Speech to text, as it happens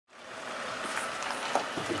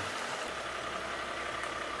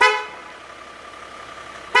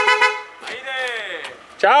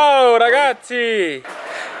Ciao ragazzi!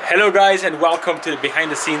 Hello guys and welcome to the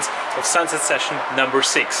behind the scenes of sunset session number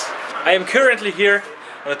 6. I am currently here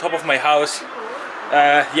on the top of my house,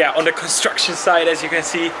 on the construction site as you can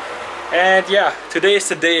see. And yeah, today is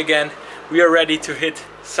the day again. We are ready to hit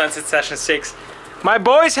sunset session 6. My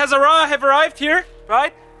boys have arrived here,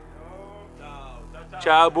 right?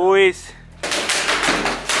 Ciao boys!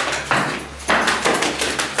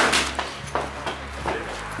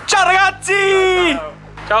 Ciao ragazzi!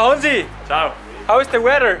 Ciao Honzi! Ciao! How is the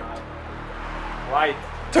weather? White.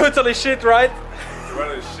 Totally shit, right? The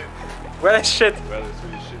weather is shit. Weather is shit. The weather is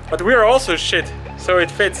really shit. But we are also shit, so it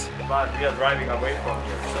fits. But we are driving away from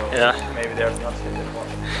here, so yeah, maybe there's not shit anymore.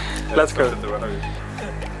 Let's go. The weather is.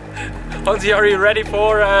 Honzi, are you ready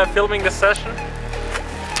for filming the session?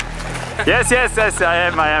 Yes, I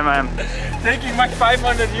am. Taking my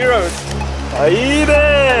 500 euros.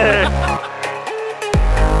 Aide!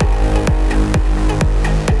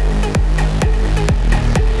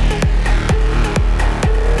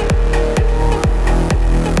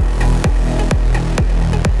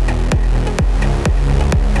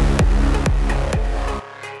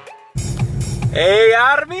 Hey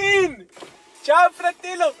Armin! Ciao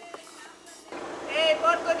fratello! Hey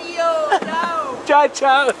porco dio! Ciao! Ciao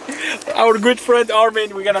ciao! Our good friend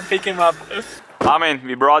Armin, we're gonna pick him up. Armin,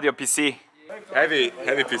 we brought your PC. Heavy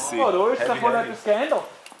PC. Oh, da ist da voll etwas geändert.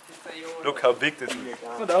 Look how big this is.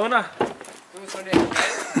 Oh, da unten.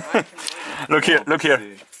 Look here.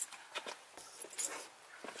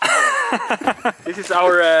 This is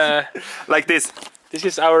our Like this. This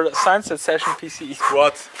is our sunset session PC.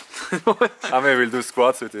 Squat. Armin will do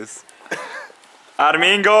squats with this.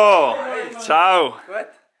 Armingo! Ciao!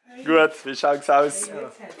 Gut, wie schaut's aus?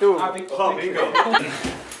 Du. Armingo!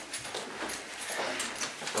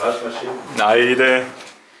 Neide!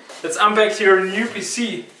 Let's unpack your new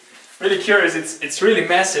PC. Really curious, it's really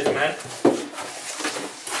massive, man.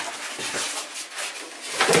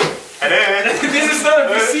 This is not a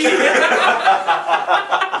PC!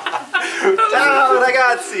 Ciao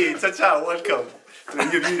ragazzi! Ciao, welcome to the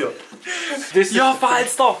new video. This is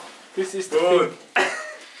This is the thing.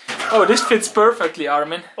 Oh, this fits perfectly,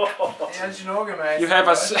 Armin. You have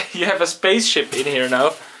a spaceship in here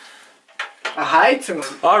now. A Heizung.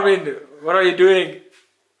 Armin, what are you doing?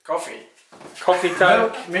 Coffee. Coffee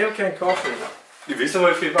time? Milk and coffee. Die wissen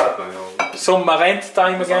wohl viel weiter, ja. Some Marent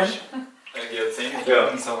time again.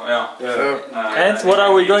 Yeah. And what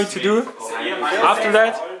are we going to do after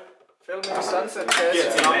that? Filming sunset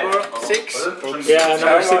test number 6. Yeah,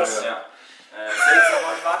 number 6.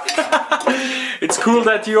 It's cool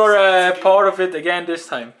that you are part of it again this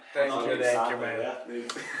time. Thank you, man.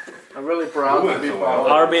 I'm really proud to be part of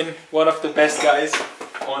it. Armin, one of the best guys.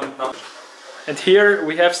 And here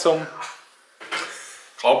we have some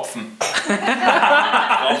Tropfen.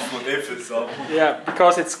 Tropfen und Äpfelsaft. Yeah,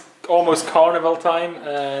 because it's almost carnival time,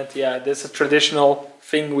 and yeah, this is a traditional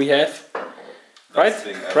thing we have. Right?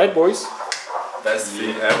 Right, boys? Best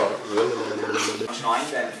thing ever.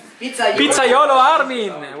 Pizzaiolo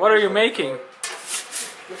Armin! What are you making?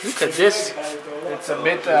 Look at this. It's a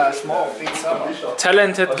bit small pizza.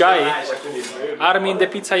 Talented guy. Armin the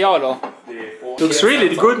Pizzaiolo. Looks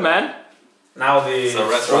really good, man. Now the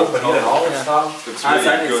restaurant looks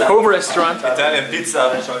really good. Home restaurant. Italian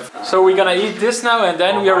pizza. So we're gonna eat this now and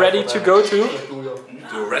then we are ready to go to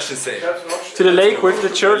the lake with the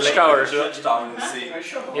church tower.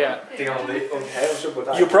 Yeah.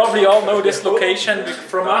 You probably all know this location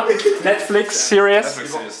from a Netflix series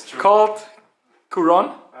called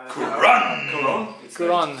Curon.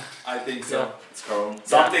 Curon. I think so. Yeah. It's Curon.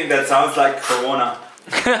 Something that sounds like Corona.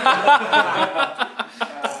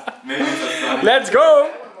 Maybe that's not. Let's go!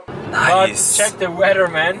 Nice. Check the weather,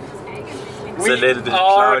 man. It's a little bit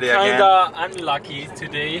are cloudy kinda unlucky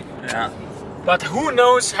today. Yeah. But who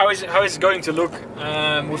knows how it's going to look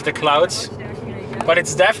with the clouds. But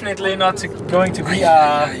it's definitely not going to be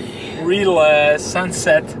a real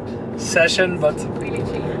sunset session. But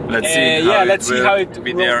let's see. Let's see how it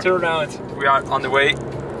will turn out. We are on the way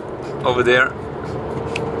over there.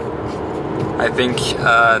 I think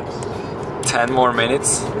 10 more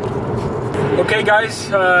minutes. Okay, guys,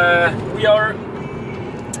 we are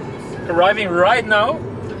arriving right now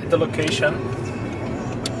at the location.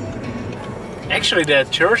 Actually, the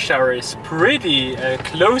church tower is pretty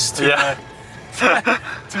close to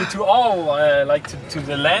to all, to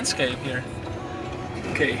the landscape here.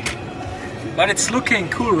 Okay, but it's looking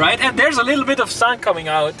cool, right? And there's a little bit of sun coming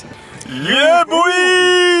out. Yeah,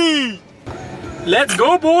 boy! Let's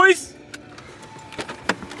go, boys!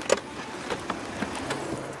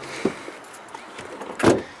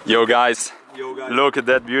 Yo guys, look at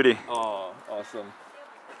that beauty. Oh, awesome.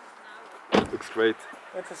 looks great.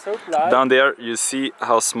 It's a soap light. Down there you see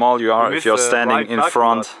how small you are if you're standing in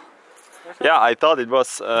front. Yeah, I thought it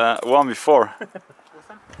was one before.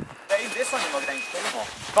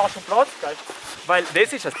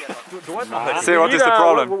 Say, what is the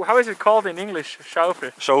problem? How is it called in English?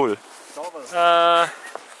 Schaufel. Shovel.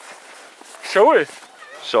 Shovel.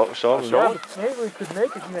 Shovel. Yeah, maybe we could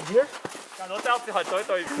make it even here.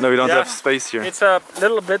 No, we don't have space here. It's a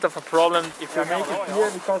little bit of a problem if we make it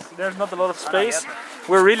here because there's not a lot of space.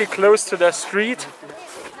 We're really close to the street.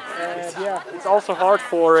 And yeah, it's also hard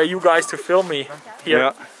for you guys to film me here.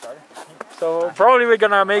 Yeah. So probably we're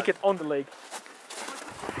gonna make it on the lake.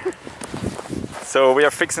 So we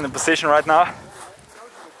are fixing the position right now.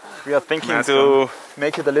 We are thinking to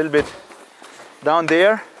make it a little bit down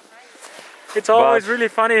there. It's always really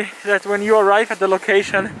funny that when you arrive at the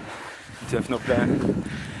location, you have no plan.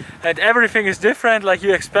 And everything is different like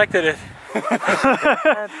you expected it.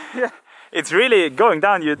 And, yeah. It's really going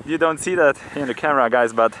down. You don't see that in the camera,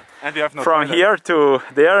 guys, but and we have no from here to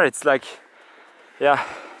there it's like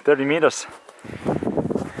 30 meters.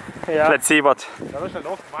 Yeah. Let's see what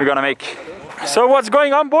we're gonna make. So what's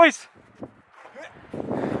going on, boys?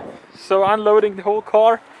 So unloading the whole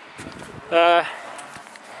car.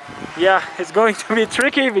 Yeah, it's going to be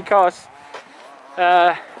tricky because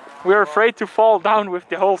we're afraid to fall down with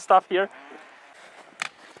the whole stuff here.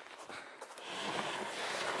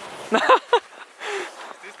 Is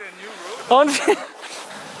this the new road?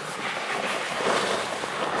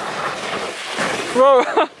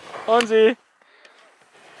 Whoa, Hansi,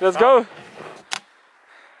 let's go.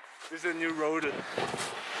 This is a new road.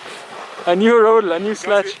 A new road, a new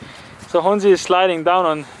sledge. So Hansi is sliding down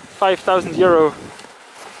on 5,000 euro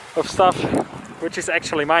of stuff, which is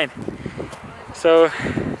actually mine. So,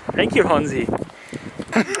 thank you, Hansi.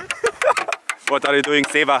 What are you doing,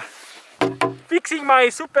 Seba? Fixing my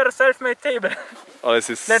super self-made table. Oh, this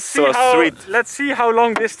is Let's see how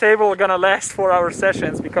long this table is gonna last for our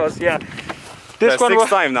sessions, because yeah, this one sixth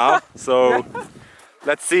time now. So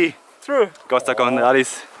let's see. True. Costa con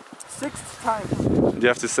Alice. Sixth time. What do you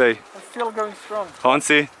have to say? I'm still going strong.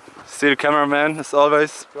 Hansi, still cameraman as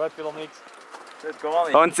always.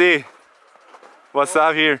 Hansi, what's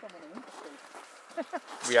up here?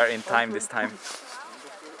 We are in time this time.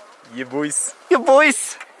 You boys. You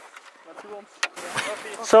boys.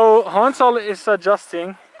 So Hansel is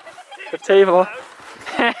adjusting the table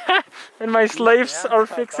and my slaves are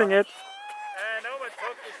fixing it.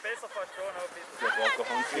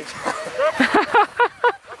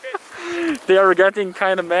 They are getting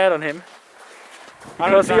kind of mad on him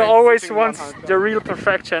because he always wants the real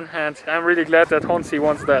perfection, and I'm really glad that Hansi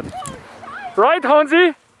wants that. Right, Hansi?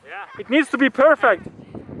 Yeah. It needs to be perfect.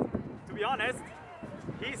 To be honest,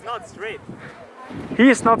 he's not straight. He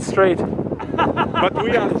is not straight. But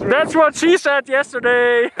we are straight. That's what she said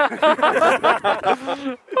yesterday.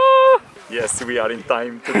 Yes, we are in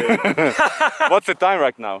time today. What's the time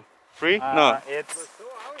right now? 3? No. It's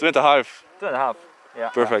 2.5. 2.5. Yeah.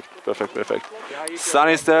 Perfect, perfect, perfect. Sun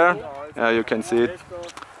is there, you can see it,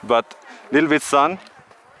 but little bit sun.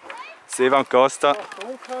 Seba and Costa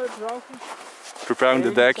preparing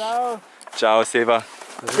the deck. Ciao, Seba.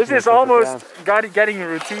 This is almost getting a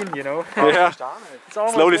routine, you know. Yeah, It's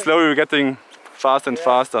almost slowly we're getting faster and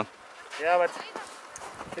faster. Yeah, but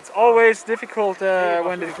it's always difficult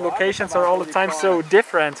when the locations are all the time so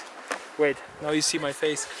different. Wait, now you see my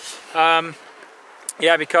face.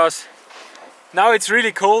 Yeah, because now it's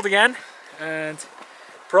really cold again, and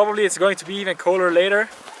probably it's going to be even colder later.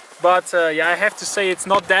 But yeah, I have to say it's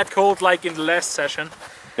not that cold like in the last session.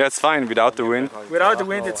 Yeah, it's fine without the wind. Without the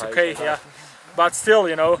wind, it's okay. Yeah, but still,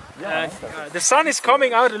 you know, the sun is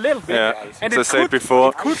coming out a little bit. Yeah, and as I said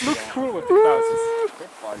before, it could look cool with the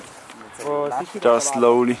clouds. just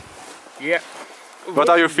slowly. Yeah. What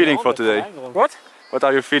are you feeling for today? What? What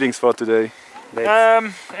are your feelings for today?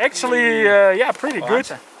 Actually, yeah, pretty good.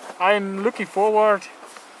 I'm looking forward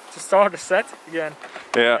to start the set again.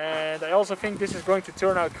 Yeah, And I also think this is going to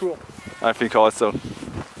turn out cool. I think also.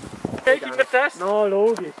 Taking the test. No,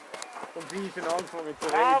 logisch. Und wie ich anfangen zu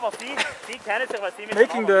reden. Aber sie kennen sich, was sie mit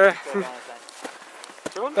Making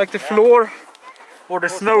the floor or the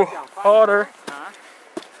snow harder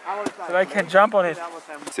so I can jump on it.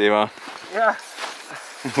 Seba, Yeah.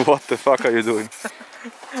 what the fuck are you doing?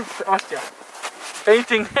 Ostia.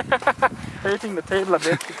 Painting painting the table a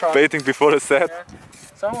bit because Waiting before the set?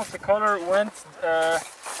 some of the color went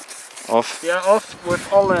Off. off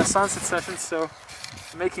with all the sunset sessions, so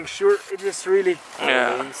making sure it is really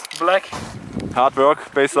black. Hard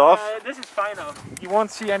work pays off. This is fine now. You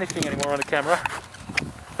won't see anything anymore on the camera.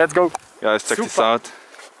 Let's go. Guys, check this Super. out.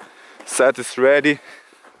 Set is ready.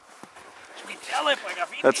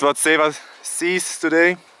 That's what Seva sees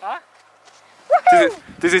today. Huh?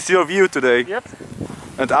 This is your view today. Yep.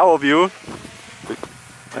 And our view.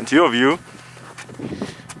 And your view.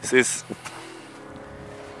 This is...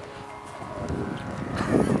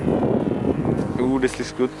 Ooh, this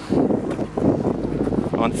is good.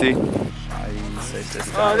 Und sie.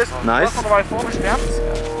 Nice.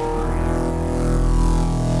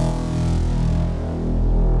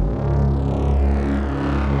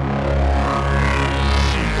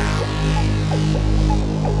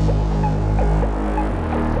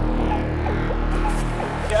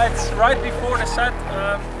 Yeah, it's right before the set.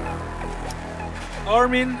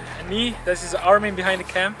 Armin and me, this is Armin behind the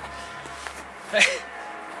cam.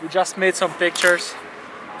 We just made some pictures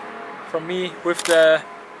from me with the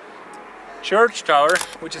church tower,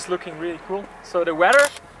 which is looking really cool. So the weather,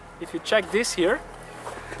 if you check this here,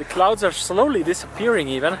 the clouds are slowly disappearing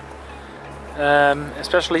even,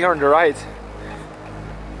 especially here on the right.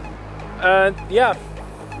 Yeah,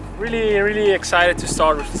 really excited to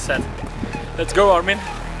start with the set. Let's go, Armin.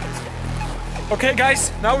 Okay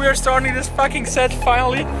guys, now we are starting this fucking set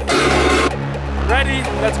finally. Ready?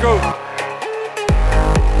 Let's go.